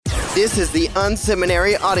This is the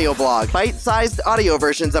Unseminary audio blog, bite-sized audio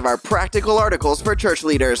versions of our practical articles for church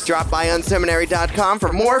leaders. Drop by unseminary.com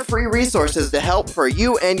for more free resources to help for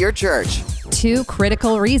you and your church. 2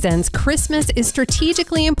 critical reasons Christmas is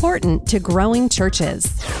strategically important to growing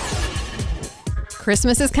churches.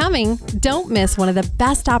 Christmas is coming. Don't miss one of the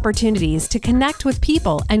best opportunities to connect with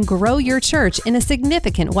people and grow your church in a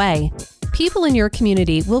significant way. People in your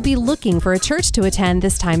community will be looking for a church to attend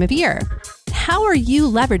this time of year. How are you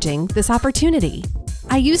leveraging this opportunity?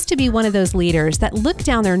 I used to be one of those leaders that looked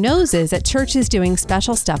down their noses at churches doing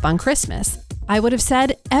special stuff on Christmas. I would have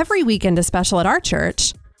said every weekend is special at our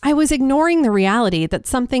church. I was ignoring the reality that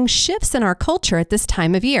something shifts in our culture at this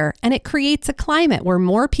time of year, and it creates a climate where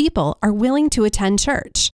more people are willing to attend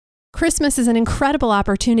church. Christmas is an incredible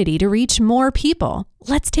opportunity to reach more people.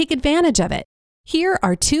 Let's take advantage of it. Here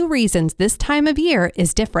are 2 reasons this time of year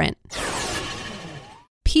is different.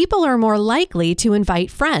 People are more likely to invite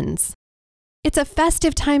friends. It's a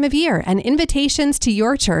festive time of year, and invitations to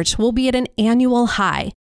your church will be at an annual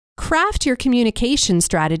high. Craft your communication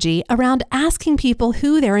strategy around asking people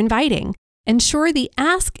who they're inviting. Ensure the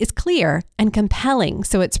ask is clear and compelling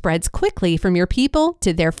so it spreads quickly from your people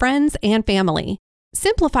to their friends and family.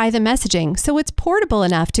 Simplify the messaging so it's portable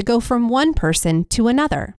enough to go from one person to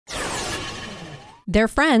another. Their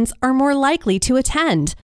friends are more likely to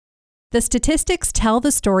attend. The statistics tell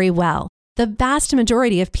the story well. The vast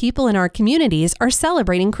majority of people in our communities are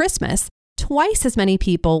celebrating Christmas. Twice as many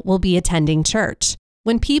people will be attending church.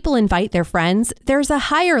 When people invite their friends, there's a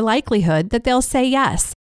higher likelihood that they'll say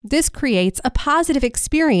yes. This creates a positive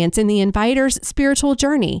experience in the inviter's spiritual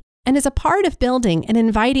journey and is a part of building an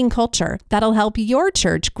inviting culture that'll help your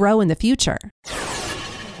church grow in the future.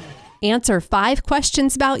 Answer 5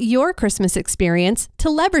 questions about your Christmas experience to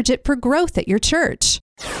leverage it for growth at your church.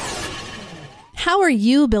 How are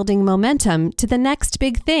you building momentum to the next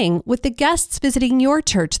big thing with the guests visiting your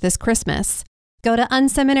church this Christmas? Go to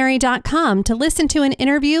unseminary.com to listen to an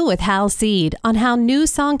interview with Hal Seed on how New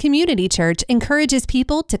Song Community Church encourages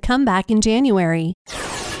people to come back in January.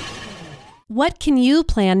 What can you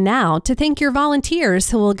plan now to thank your volunteers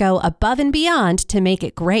who will go above and beyond to make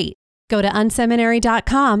it great? Go to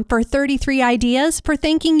unseminary.com for 33 ideas for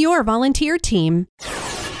thanking your volunteer team.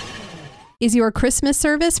 Is your Christmas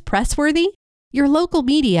service press-worthy? Your local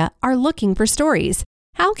media are looking for stories.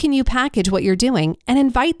 How can you package what you're doing and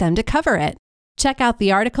invite them to cover it? Check out the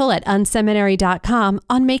article at unseminary.com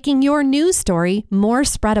on making your news story more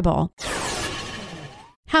spreadable.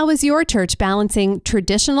 How is your church balancing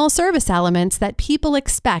traditional service elements that people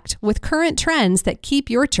expect with current trends that keep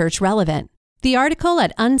your church relevant? The article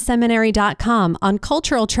at unseminary.com on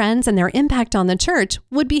cultural trends and their impact on the church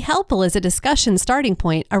would be helpful as a discussion starting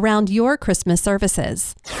point around your Christmas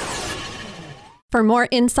services. For more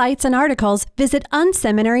insights and articles, visit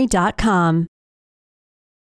unseminary.com.